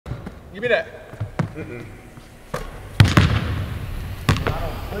Give me that. I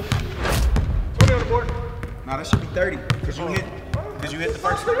don't push you. 20 on the board. Nah, that should be 30. Cause you hit the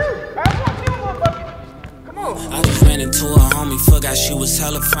first one. Come on. I just ran into a homie, forgot she was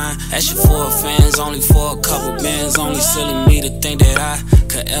hella fine. Asked for a fans, only for a couple bands. Only silly me to think that I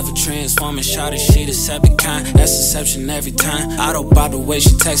could ever transform and shout it, she the second kind. That's deception every time. I don't buy the way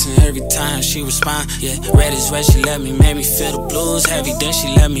she texting every time she respond. Yeah, red is red, she let me, made me feel the blues heavy. Then she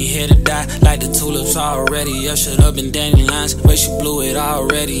let me hit or die, like the tulips already. Yeah, should've been dandelions, way she blew it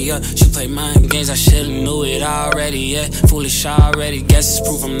already. Yeah, she played mind games, I should've knew it already. Yeah, foolish already, guess it's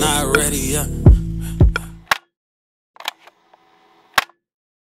proof I'm not ready. Yeah.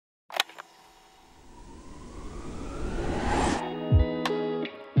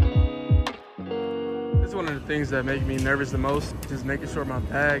 One of the things that make me nervous the most, just making sure my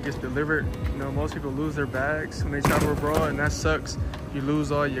bag gets delivered. You know, most people lose their bags when they travel abroad, and that sucks. You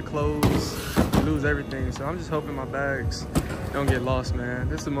lose all your clothes, you lose everything. So I'm just hoping my bags don't get lost, man.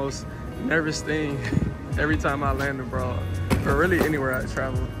 This is the most nervous thing every time I land abroad, or really anywhere I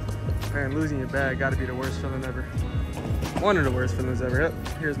travel. Man, losing your bag gotta be the worst feeling ever. One of the worst feelings ever. Yep,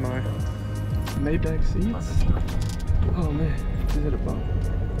 here's mine. Maybach seats. Oh man, this is the bump.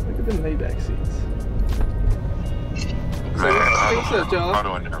 Look at the Maybach seats. Say what's up,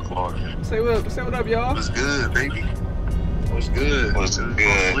 y'all? Say what up, y'all? What's good, baby? What's good? What's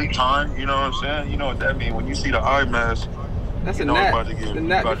good? Sleep time, you know what I'm saying? You know what that means. When you see the eye mask, that's a nap. The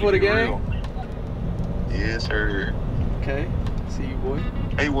nap before the game? Yes, sir. Okay. See you, boy.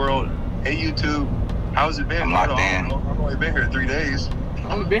 Hey, world. Hey, YouTube. How's it been? I've only been here 3 days.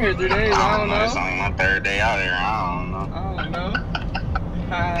 I've only been here 3 days. I don't know. It's only my 3rd day out here. I don't know.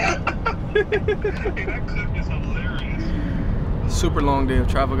 Hey, that clip is hilarious. Super long day of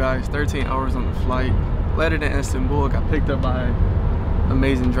travel, guys. 13 hours on the flight. Landed in Istanbul. Got picked up by an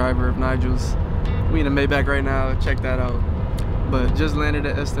amazing driver of Nigel's. We in a Maybach right now. Check that out. But just landed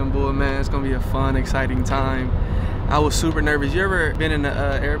at Istanbul, man. It's gonna be a fun, exciting time. I was super nervous. You ever been in the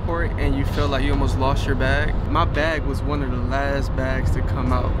airport and you felt like you almost lost your bag? My bag was one of the last bags to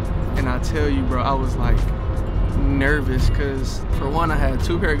come out. And I tell you, bro, I was like nervous because for one, I had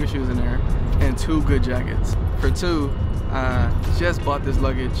 2 pair of good shoes in there and 2 good jackets. For 2, I just bought this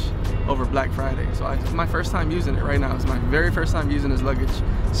luggage over Black Friday. So it's my first time using it right now. It's my very first time using this luggage.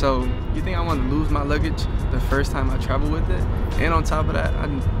 So you think I want to lose my luggage the first time I travel with it? And on top of that,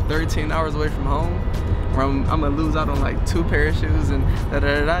 I'm 13 hours away from home, where I'm gonna lose out on like 2 pair of shoes and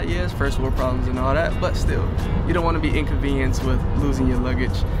da-da-da-da. Yes, first world problems and all that, but still, you don't want to be inconvenienced with losing your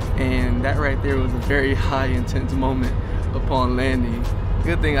luggage. And that right there was a very high intense moment upon landing.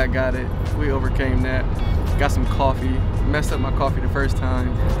 Good thing I got it. We overcame that. Got some coffee. Messed up my coffee the first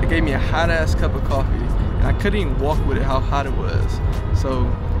time. They gave me a hot ass cup of coffee and I couldn't even walk with it how hot it was. So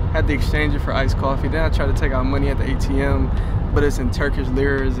had to exchange it for iced coffee. Then I tried to take out money at the ATM, but it's in Turkish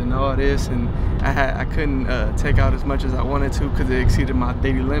liras and all this, and I couldn't take out as much as I wanted to because it exceeded my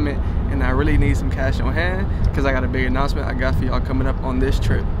daily limit, and I really need some cash on hand because I got a big announcement I got for y'all coming up on this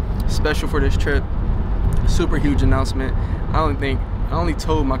trip. Special for this trip, super huge announcement. I only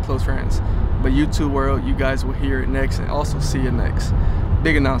told my close friends, but YouTube world, you guys will hear it next and also see it next.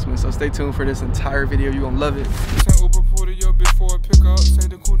 Big announcement, so stay tuned for this entire video. You're gonna love it. Uber pulled her up before pick up. Say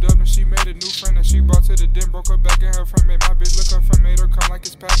the cool dub and she made a new friend and she brought to the den, broke her back and her friend made my bitch look her friend, made her come like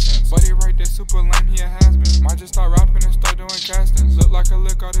it's past tense. Buddy right there, super lame, he a has-been. Might just start rapping and start doing castings. Look like a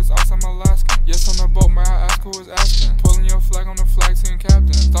lick, all this ice, I'm Alaskan. Yes, on the boat, man, I ask who was asking. Pulling your flag on the flag, team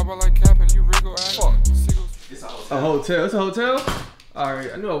captain. Stop by like Captain, you Regal acting. It's a hotel. It's a hotel?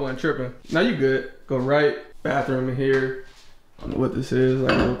 Alright, I knew I wasn't tripping. Now you good. Go right, bathroom in here. I don't know what this is,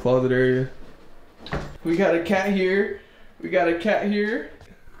 like a little closet area. We got a cat here. We got a cat here.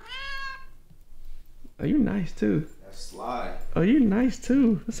 Oh, you're nice too. That's Sly. Oh, you're nice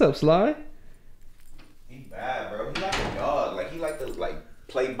too. What's up, Sly? He bad, bro. He like a dog. Like, he like to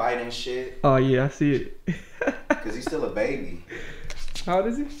play bite and shit. Oh yeah, I see it. Cause he's still a baby. How old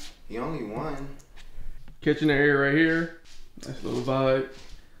is he? He only 1. Kitchen area right here. Nice little vibe.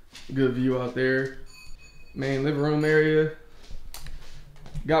 Good view out there. Main living room area.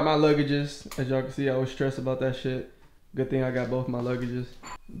 Got my luggages. As y'all can see, I was stressed about that shit. Good thing I got both my luggages.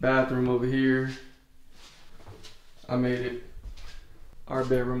 Bathroom over here. I made it. Our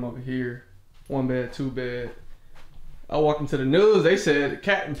bedroom over here. 1 bed, 2 bed. I walked into the news. They said the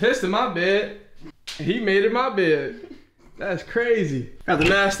cat and pissed in my bed. He made it my bed. That's crazy. Got the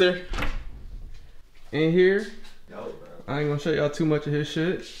master in here. Yo, bro. I ain't gonna show y'all too much of his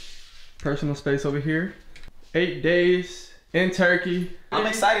shit. Personal space over here. 8 days in Turkey. I'm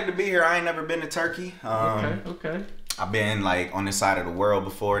excited to be here. I ain't never been to Turkey. Okay. I I've been like on this side of the world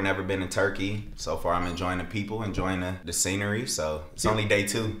before, never been in Turkey. So far I'm enjoying the people, enjoying the scenery. So it's only day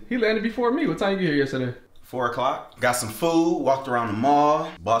 2. He landed before me. What time you get here yesterday? 4 o'clock. Got some food, walked around the mall,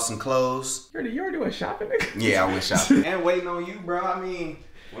 bought some clothes. You already went shopping, nigga? Yeah, I went shopping. And waiting on you, bro. I mean,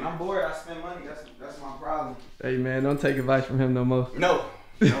 when I'm bored, I spend money. That's my problem. Hey, man, don't take advice from him no more. No,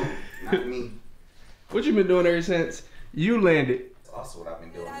 not me. What you been doing ever since you landed? That's also what I've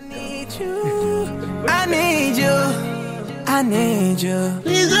been doing. I need you. I need you. I need you.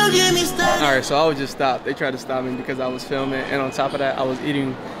 Please don't get me started. All right, so I was just stopped. They tried to stop me because I was filming, and on top of that, I was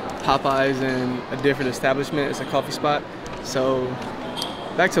eating Popeyes in a different establishment. It's a coffee spot. So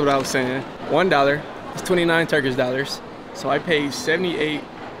back to what I was saying. $1 is 29 Turkish dollars. So I paid 78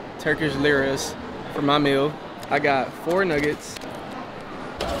 Turkish liras for my meal. I got 4 nuggets,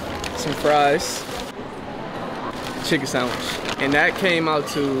 some fries, chicken sandwich, and that came out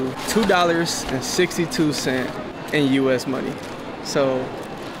to $2.62 in US money. So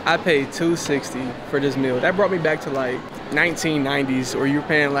I paid $2.60 for this meal. That brought me back to like 1990s, or you're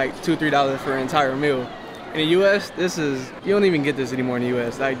paying like $2, $3 for an entire meal. In the US, you don't even get this anymore in the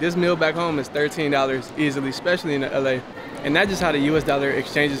US. Like this meal back home is $13 easily, especially in LA. And that's just how the US dollar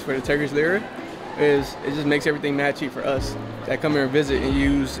exchanges for the Turkish lira. It just makes everything mad cheap for us that come here and visit and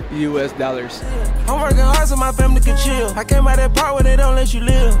use US dollars. I'm working hard so my family can chill. I came out that part where they don't let you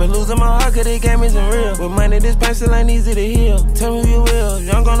live. But losing my heart cause they game isn't real. With money this pain still ain't easy to heal. Tell me you will,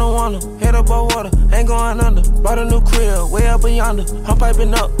 young gonna wanna. Head up on water, ain't going under. Bought a new crib, way up and yonder. I'm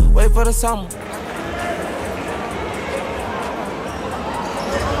piping up, wait for the summer.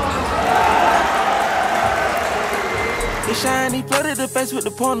 He shine, he flooded the face with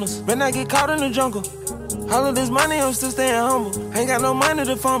the pointers. When I get caught in the jungle, all of this money, I'm still staying humble. Ain't got no money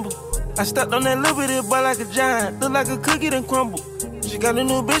to fumble. I stepped on that little bitty boy like a giant. Look like a cookie then crumble. She got a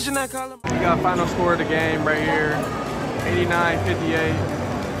new bitch and I call her. We got final score of the game right here. 89-58.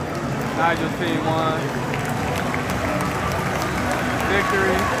 Nigel's team won.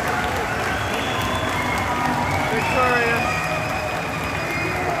 Victory. Victorious.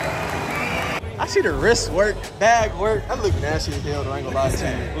 I see the wrist work, bag work. That look nasty as hell, though, I ain't gonna lie to you.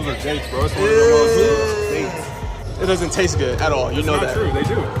 Those are dates, bro. It's one of the dates. It doesn't taste good at all. You know that. That's not true. They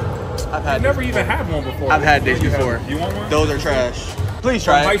do. I've had. I've never even had one before. I've had dates before. You want one? Those are trash. Please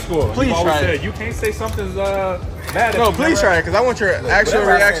try it. High school. Please try it. You can't say something's bad. No, please try it, because I want your actual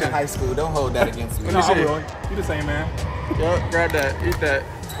reaction. In high school, don't hold that against me. No, I will. You the same man. Yup, grab that. Eat that.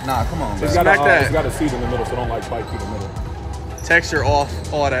 Nah, come on, bro. It's Smack that. It's got a seed in the middle, so don't like bite through the middle. Texture off,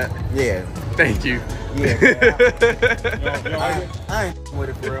 all that. Yeah. Thank you. Yeah. I ain't with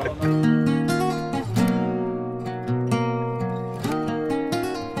it for real.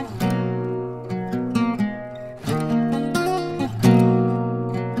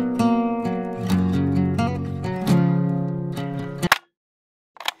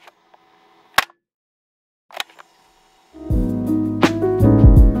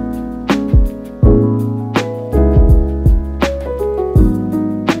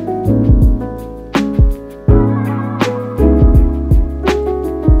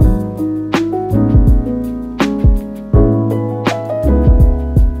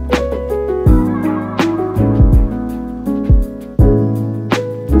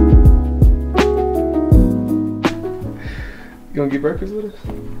 You gonna get breakfast with us?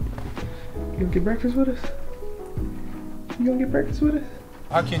 You gonna get breakfast with us? You gonna get breakfast with us?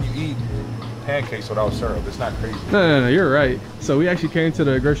 How can you eat pancakes without syrup? It's not crazy. No, you're right. So we actually came to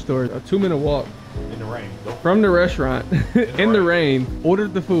the grocery store, a 2-minute walk In the rain. from the restaurant in the rain,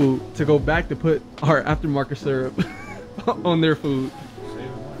 ordered the food to go back to put our aftermarket syrup on their food.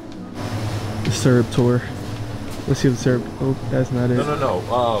 The syrup tour. Let's see the syrup. Oh, that's not it. No.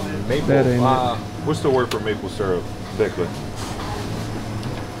 Maple. That ain't it. What's the word for maple syrup, Beckley?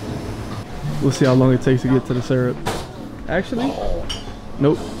 We'll see how long it takes to get to the syrup. Actually,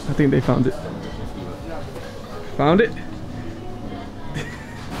 nope. I think they found it. Found it?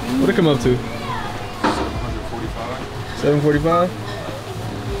 What'd it come up to? 745. 745?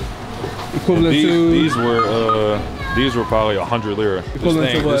 Equivalent to... These were probably 100 lira.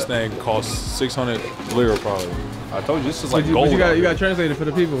 Equivalent to what? This thing costs 600 lira probably. I told you this is like gold. But you got to translate it for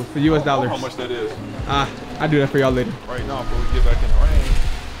the people, for US dollars. How much that is? I do that for y'all later. Right now, before we get back in the rain.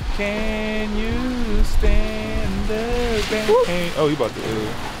 Can you stand the rain? Oh, you about to.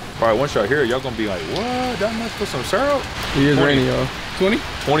 All right, once y'all here, y'all gonna be like, what? That much for some syrup? It is raining, y'all. 20?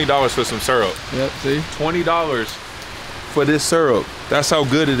 $20 for some syrup. Yep, see? $20 for this syrup. That's how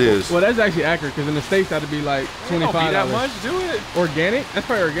good it is. Well, that's actually accurate, because in the States, that'd be like $25. Don't be that much, do it. Organic? That's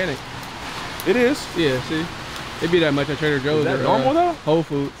probably organic. It is. Yeah, see? It'd be that much at Trader Joe's. Is that or normal though? Whole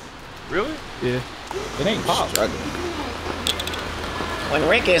Foods. Really? Yeah. It ain't pop. When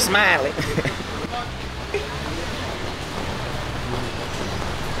Ricky is smiling.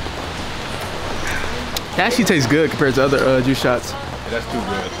 It actually tastes good compared to other juice shots. Yeah, that's too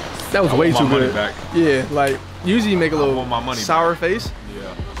good. That was way too good. Back. Yeah, like usually you make a little want my money sour back. face.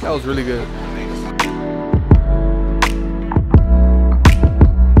 Yeah. That was really good.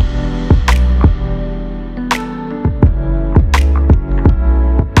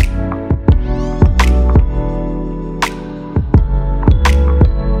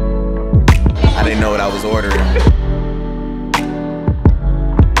 I didn't know what I was ordering.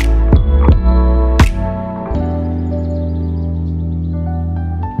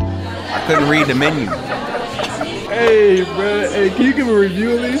 I couldn't read the menu. Hey, bro. Hey, can you give a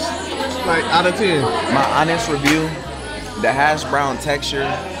review at least? Like out of 10. My honest review, the hash brown texture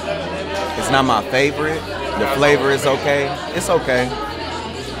is not my favorite. The flavor is okay. It's okay.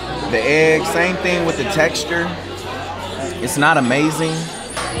 The egg, same thing with the texture. It's not amazing.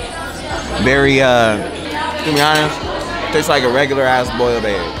 Very, to be honest, tastes like a regular ass boiled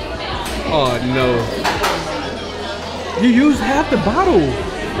egg. Oh no. You used half the bottle.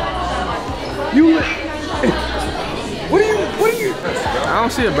 You What are you I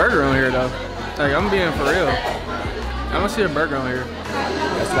don't see a burger on here though. Like I'm being for real. I don't see a burger on here.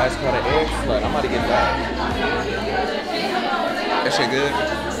 That's why it's called an egg slut. I'm about to get that. That shit good?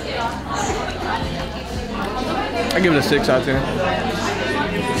 I give it a 6 out of 10.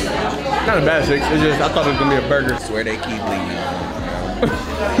 Not a bad 6, it's just I thought it was gonna be a burger. I swear they keep leaving.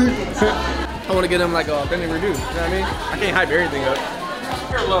 I wanna get them like a authentic review, you know what I mean? I can't hype everything up.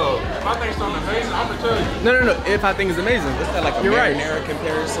 Here, look. If I think something amazing, I'm gonna tell you. No, if I think it's amazing. Is that like a You're right. marinara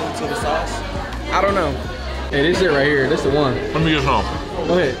comparison to the sauce? I don't know. Hey, this shit right here, this the one. Let me get some.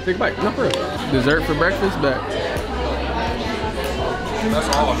 Go ahead, take a bite. No, for real. Dessert for breakfast, but That's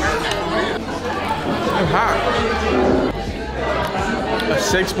all American food is. it's hot. A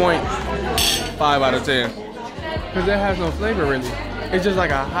 6.5 out of 10. Because it has no flavor really. It's just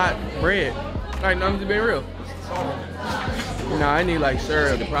like a hot bread. Like, I'm just being real. No, I need like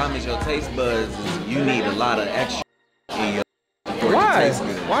syrup. The problem is your taste buds, you need a lot of extra in your for it to Why? taste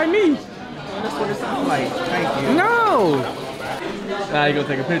good. Why me? That's what it sounds like. Thank you. No! Now you gonna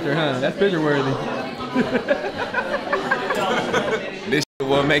take a picture, huh? That's picture worthy. This shit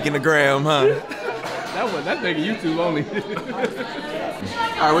wasn't making the gram, huh? That's making YouTube only.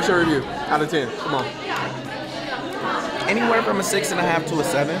 Alright, what's your review? Out of 10. Come on. Anywhere from a 6.5 to a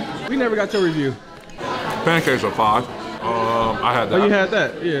 7. We never got your review. Pancakes are 5. I had that. Oh, you had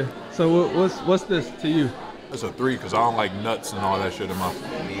that? Yeah. So what's this to you? It's a 3 because I don't like nuts and all that shit in my.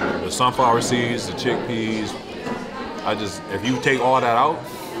 The sunflower seeds, the chickpeas. If you take all that out,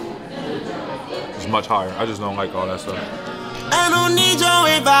 it's much higher. I just don't like all that stuff. I don't need your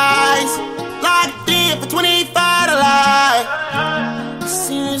advice. Locked in for 25 to life.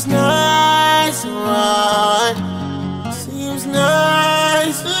 Seems nice, right? Seems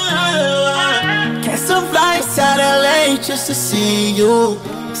nice. Catch some flights out of LA just to see you.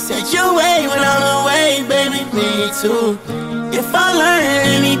 Set your way when I'm away, baby, me too. If I learn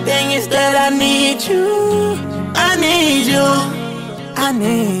anything, it's that I need you. I need you. I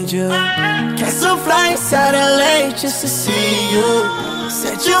need you. Catch some flights out of LA just to see you.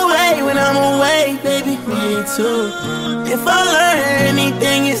 Set your way when I'm away, baby, me too. If I learn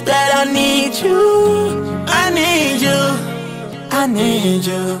anything, it's that I need you. I need you. I need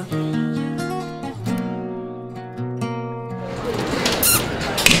you.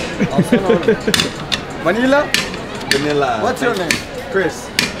 Vanilla? Vanilla. What's your name? Chris.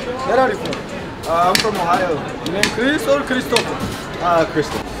 Where are you from? I'm from Ohio. Your name Chris or Christopher?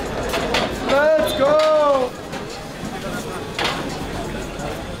 Crystal. Let's go!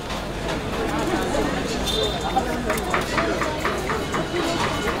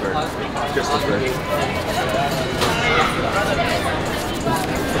 Crystal's great.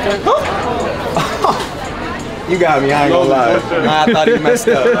 You got me, I ain't gonna lie. Nah, I thought he messed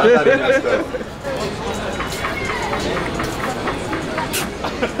up.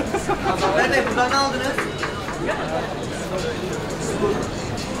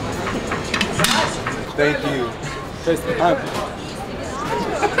 Thank you.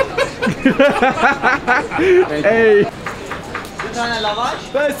 Hey.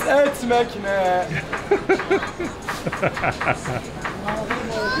 Pes etmek ne?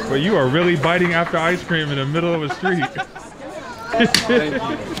 But you are really biting after ice cream in the middle of a street. Thank you.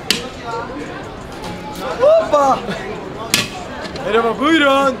 Hoppa! Merhaba,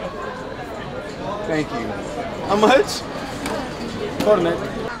 buyurun. Thank you. How much? Cornet.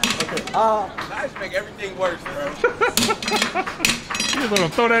 Okay. Ice make everything worse, bro. You just let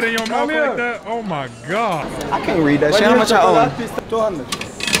him throw that in your mouth like that? Oh my God. I can't read that shit. How much I owe? 200.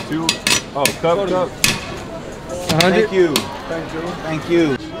 Oh, cup. Thank you. Thank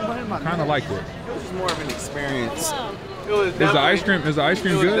you. Kind of like it. This is more of an experience. Is the ice cream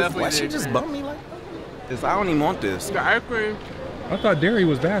good? Why she just bump me like this? I don't even want this. The ice cream. I thought dairy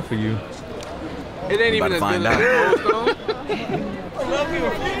was bad for you. It ain't even as good as Cold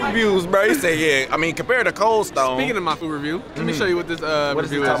Stone. Reviews, bro. He said, yeah. I mean, compared to Cold Stone. Speaking of my food review, let me show you what this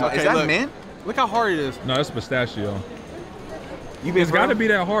review is. Okay, Is that look. mint? Look how hard it is. No, that's pistachio. You been It's got to be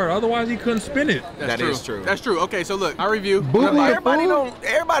that hard, otherwise he couldn't spin it. That is true. That's true. Okay, so look, I review. Everybody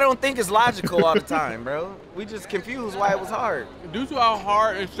don't think it's logical all the time, bro. We just confused why it was hard. Due to how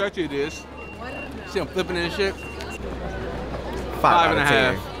hard and stretchy it is, see I'm flipping it and shit.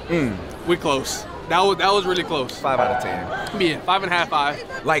 5.5. We close. That was really close. 5 out of 10. Yeah, 5.5,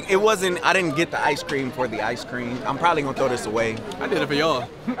 5. Like, it wasn't, I didn't get the ice cream for the ice cream. I'm probably gonna throw this away. I did it for y'all.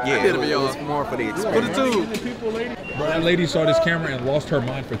 Yeah, I did it for it y'all. was more for the Put experience. it to. Bro, that lady saw this camera and lost her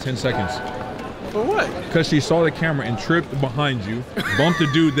mind for 10 seconds. For what? Because she saw the camera and tripped behind you, bumped the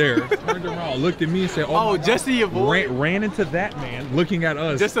dude there, turned around, looked at me and said, Oh, just to avoid. ran into that man looking at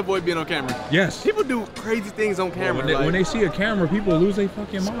us. Just to avoid being on camera. Yes. People do crazy things on camera. When they see a camera, people lose their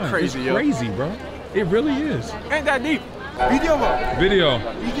fucking mind. Crazy, it's yo. crazy, bro. It really is. Ain't that deep. Video.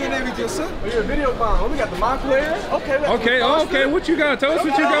 You getting everything, sir? Oh, yeah, video bomb. We got the Montclair. Okay. Okay, what you got? Tell us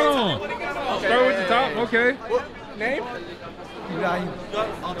what you got on. Start with the top, okay. Name?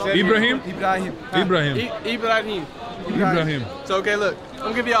 Ibrahim. Ibrahim. So, okay, look. I'm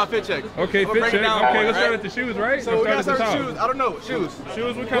gonna give y'all a fit check. Okay, I'm fit break it check. down Okay, for you, let's start right? at the shoes, right? So we gotta Let's start start with at shoes. I don't know. Shoes.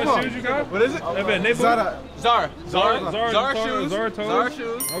 Shoes, what kind of shoes you got? What is it? Zara. Zara shoes. toes. Zara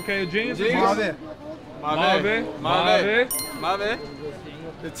shoes. Okay, jeans. Mave.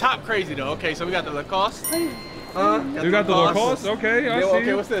 The top crazy though. Okay, so we got the Lacoste. You got the Lacoste? Okay, I see.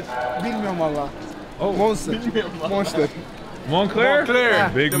 Okay, what's this? Bilmiyorum valla. Oh, Monster. Montclair?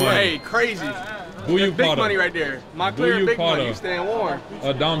 Big money. Hey, crazy. Who you Big caught money up? right there. Montclair, big money. You staying warm.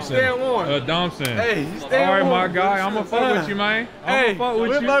 Domson. Staying warm. Domson. Hey, you staying All right, warm. my guy. I'm gonna fuck with you, man. I'm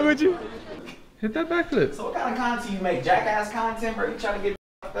gonna fuck with you. Hit that backflip. So what kind of content you make? Jackass content, bro? You trying to get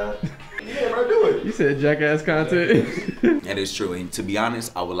fucked up? Yeah, bro, do it. You said jackass content. That is true. And to be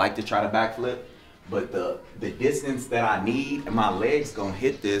honest, I would like to try to backflip, but the distance that I need, my legs gonna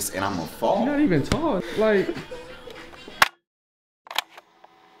hit this and I'm gonna fall. You're not even tall. Like.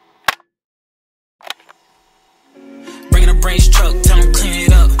 Bringing a brace truck, tell him clean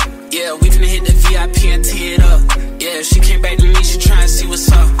it up. Yeah, we finna hit the VIP and tee it up. Yeah, she came back to me, she tryna see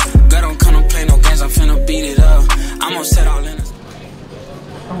what's up. God don't come, don't play no games, I'm finna beat it up. I'm gonna set all in this.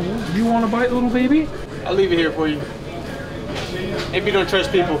 Oh, you want a bite, little baby? I'll leave it here for you. If you don't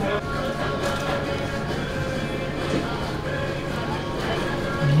trust people.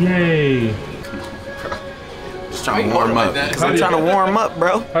 Yay. Just trying to warm up. I'm trying to warm up,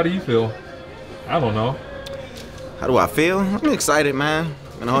 bro. How do you feel? I don't know. How do I feel? I'm excited, man.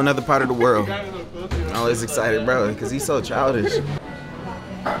 In a whole nother part of the world. I'm always excited, bro, because he's so childish.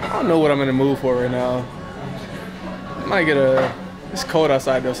 I don't know what I'm in the mood for right now. I might get it's cold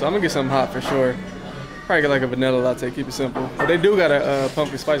outside though, so I'm gonna get something hot for sure. Probably get like a vanilla latte, keep it simple. But they do got a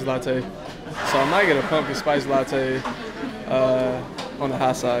pumpkin spice latte. So I might get a pumpkin spice latte on the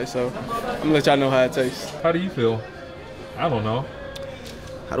hot side. So I'm gonna let y'all know how it tastes. How do you feel? I don't know.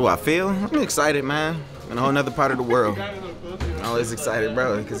 How do I feel? I'm excited, man. In a whole nother part of the world. I'm always excited,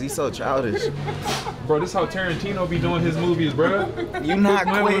 bro, because he's so childish. Bro, this is how Tarantino be doing his movies, bro. You not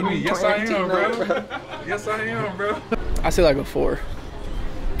Quit playing with quitting. me. Yes, I am, bro. Yes, I am, bro. I say like a 4.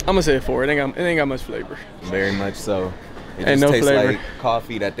 I'm gonna say a 4. It ain't got much flavor. Very much so. It Ain't just no tastes flavor. like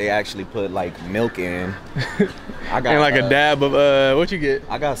coffee that they actually put like milk in. I got And like a dab of what you get?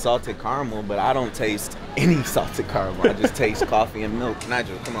 I got salted caramel, but I don't taste any salted caramel. I just taste coffee and milk.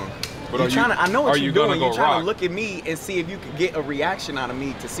 Nigel, come on. But I know what you're doing. You're trying rock? to look at me and see if you can get a reaction out of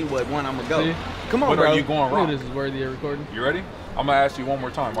me to see what one I'm gonna go. See? Come on, But bro. are you going I know rock? this is worthy of recording. You ready? I'm gonna ask you one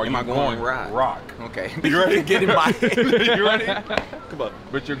more time. Are Am you I going rock? rock? Okay. You ready? Get in my You ready? Come on.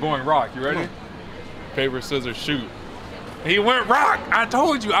 But you're going rock. You ready? Paper, scissors, shoot. He went rock. I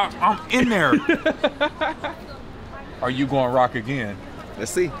told you. I'm in there. Are you going rock again?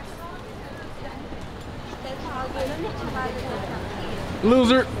 Let's see.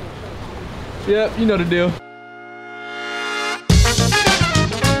 Loser. Yep, you know the deal.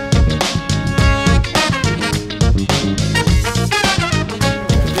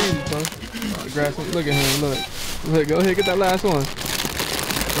 Grab some. Look at him. Look. Go ahead. Get that last one.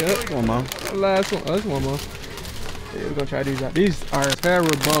 Yep. Come on, Mom. Last one. Oh, that's one more. Yeah, we're gonna try these out. These are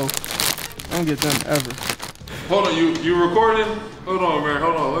terrible. I don't get them ever. Hold on. You recording? Hold on, man.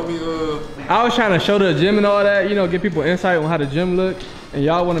 Hold on. Let me. I was trying to show the gym and all that, you know, give people insight on how the gym look, and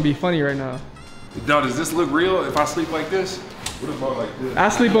y'all want to be funny right now. Now, does this look real if I sleep like this? What if I like this? I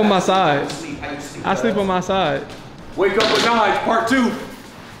sleep on my side. I sleep on my side. Wake up with knives, part 2.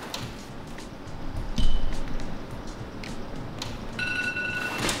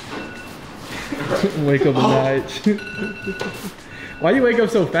 Wake up at night. Why you wake up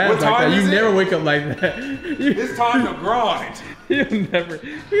so fast like that? You never wake up like that. It's time to grind. You don't never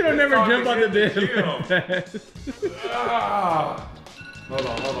jump on the bed like that.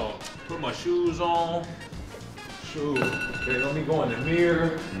 Hold on. Put my shoes on. Okay, let me go in the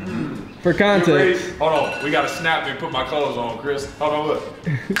mirror. For context. Hold on, we gotta snap and put my clothes on, Chris. Hold on, look.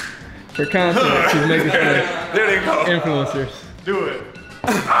 For context, he's making fun of there they go. influencers. Do it.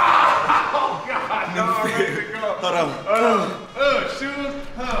 Oh God, no, Hold on. shoes.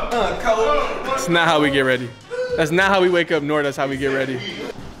 That's not how we get ready. That's not how we wake up, nor that's how we get ready.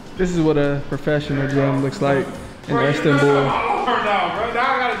 This is what a professional gym looks like in Istanbul. Now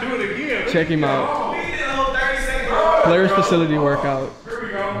I gotta do it again. Check him out. Players facility workout. Here we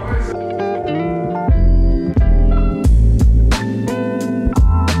go.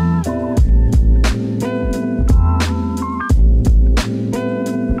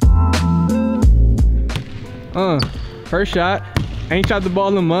 First shot. Ain't shot the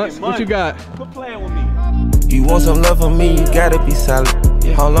ball in months. What you got? Quit playing with me. You want some love from me, you gotta be solid.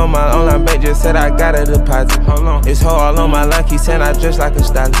 Hold on, my online bank just said I got a deposit. Hold on, it's hoe all on my line, keep saying I dress like a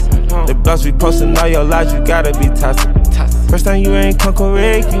stylist. The blogs we posting all your lives, you gotta be toxic. First time you ain't come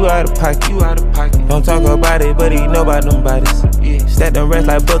correct, you out of pocket. Don't talk about it, but he know about them bodies. Stack them racks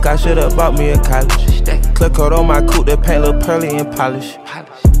like book, I should've bought me a college. Click code on my coupe, the paint look pearly and polished.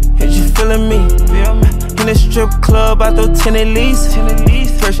 Is you feeling me? In the strip club, I throw 10 at least.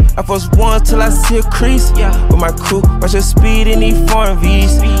 Fresh, I first one till I see a crease. With my crew, watch your speed in these foreign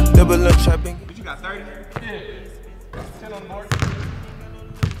V's. Double up trapping. What you got, 30? Yeah. 10 on the board.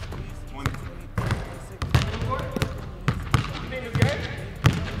 20. You think it's game?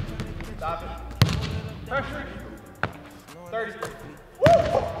 Stop it. Pressure. 30. Woo!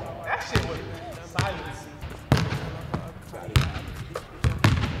 That shit was silence.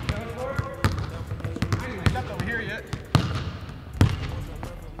 Over here yet.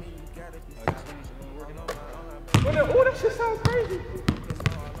 Oh, that shit sounds crazy.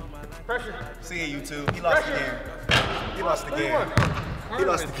 Pressure. See you, YouTube. He lost the game. He lost the game. He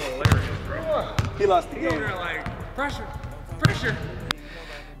lost the game. He lost the game. Like, pressure.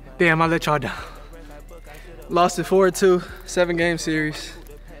 Damn, I let y'all down. Lost it 4-2, 7-game series.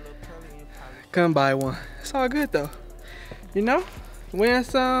 Couldn't buy one. It's all good though. You know? Win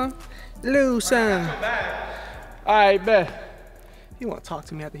some, lose some. Alright, bet. He wanna talk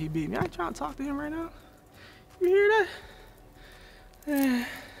to me after he beat me. I ain't trying to talk to him right now. You hear that?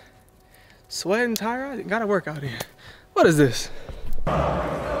 Sweat and tired. I gotta work out here. What is this?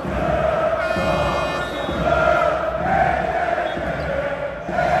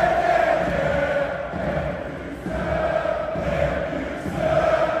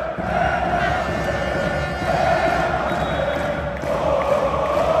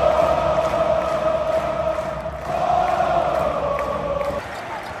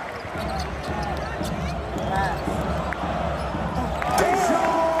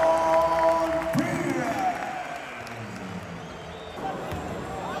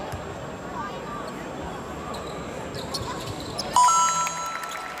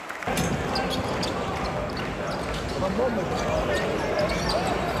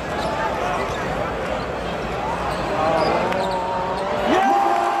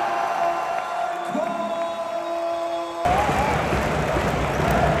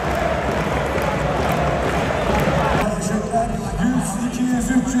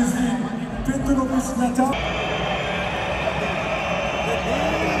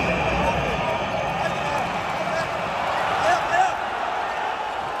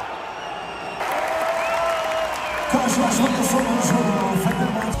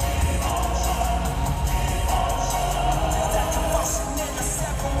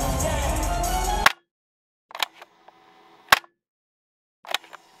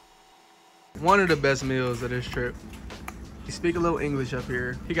 One of the best meals of this trip. He speak a little English up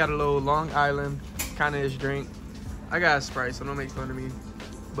here. He got a little Long Island kind of his drink. I got a Sprite, so don't make fun of me.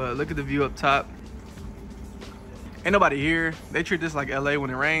 But look at the view up top. Ain't nobody here. They treat this like LA when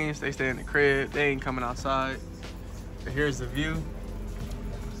it rains. They stay in the crib. They ain't coming outside. But here's the view.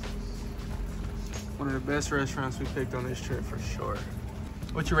 One of the best restaurants we picked on this trip for sure.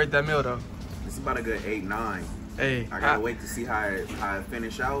 What you rate that meal though? It's about a good 8-9. Hey, I gotta wait to see how it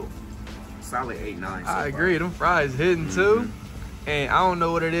finish out. Solid 8-9. So I agree. Them fries hitting too. And I don't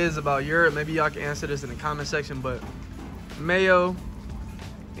know what it is about Europe. Maybe y'all can answer this in the comment section, but mayo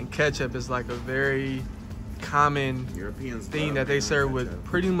and ketchup is like a very common Europeans thing that they serve with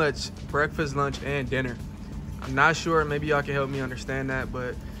pretty much breakfast, lunch, and dinner. I'm not sure, maybe y'all can help me understand that,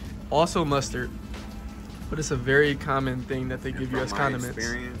 but also mustard. But it's a very common thing that they give you as condiments. My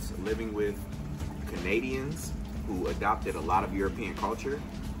experience living with Canadians who adopted a lot of European culture,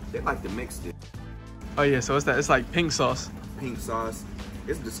 they like to mix it. Oh yeah, so it's like pink sauce. Pink sauce.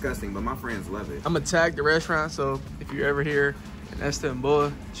 It's disgusting, but my friends love it. I'm gonna tag the restaurant, so if you're ever here in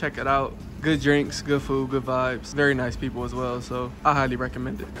Istanbul, check it out. Good drinks, good food, good vibes. Very nice people as well, so I highly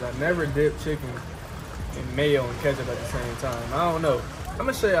recommend it. I never dip chicken in mayo and ketchup at the same time. I don't know. I'm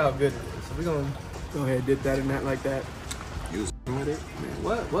gonna show you how good it is. So we're gonna go ahead and dip that in that like that. You was with it? Man,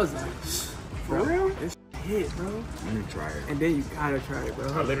 what was it? For real? It's hit, bro. Let me try it. And then you gotta try it,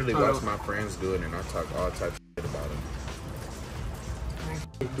 bro. I literally watch my friends do it and I talk all types of shit about them.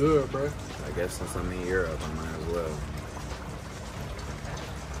 It's good, bro. I guess since I'm in Europe, I might as well.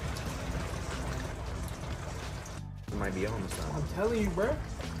 It might be on the side. I'm telling you, bro.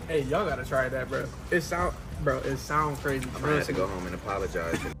 Hey, y'all gotta try that, bro. It sound crazy. I'm gonna have to go home and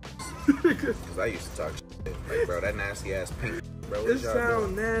apologize. Because I used to talk shit. Like, bro, that nasty ass pink, bro. It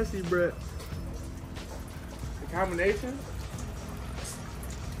sound nasty, bro. The combination,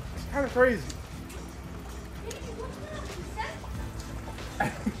 it's kind of crazy.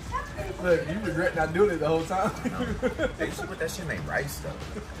 Look, you regret not doing it the whole time. They used to put that shit in their rice,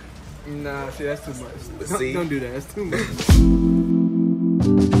 though. Nah, see, that's too much. But see? Don't do that. That's too much.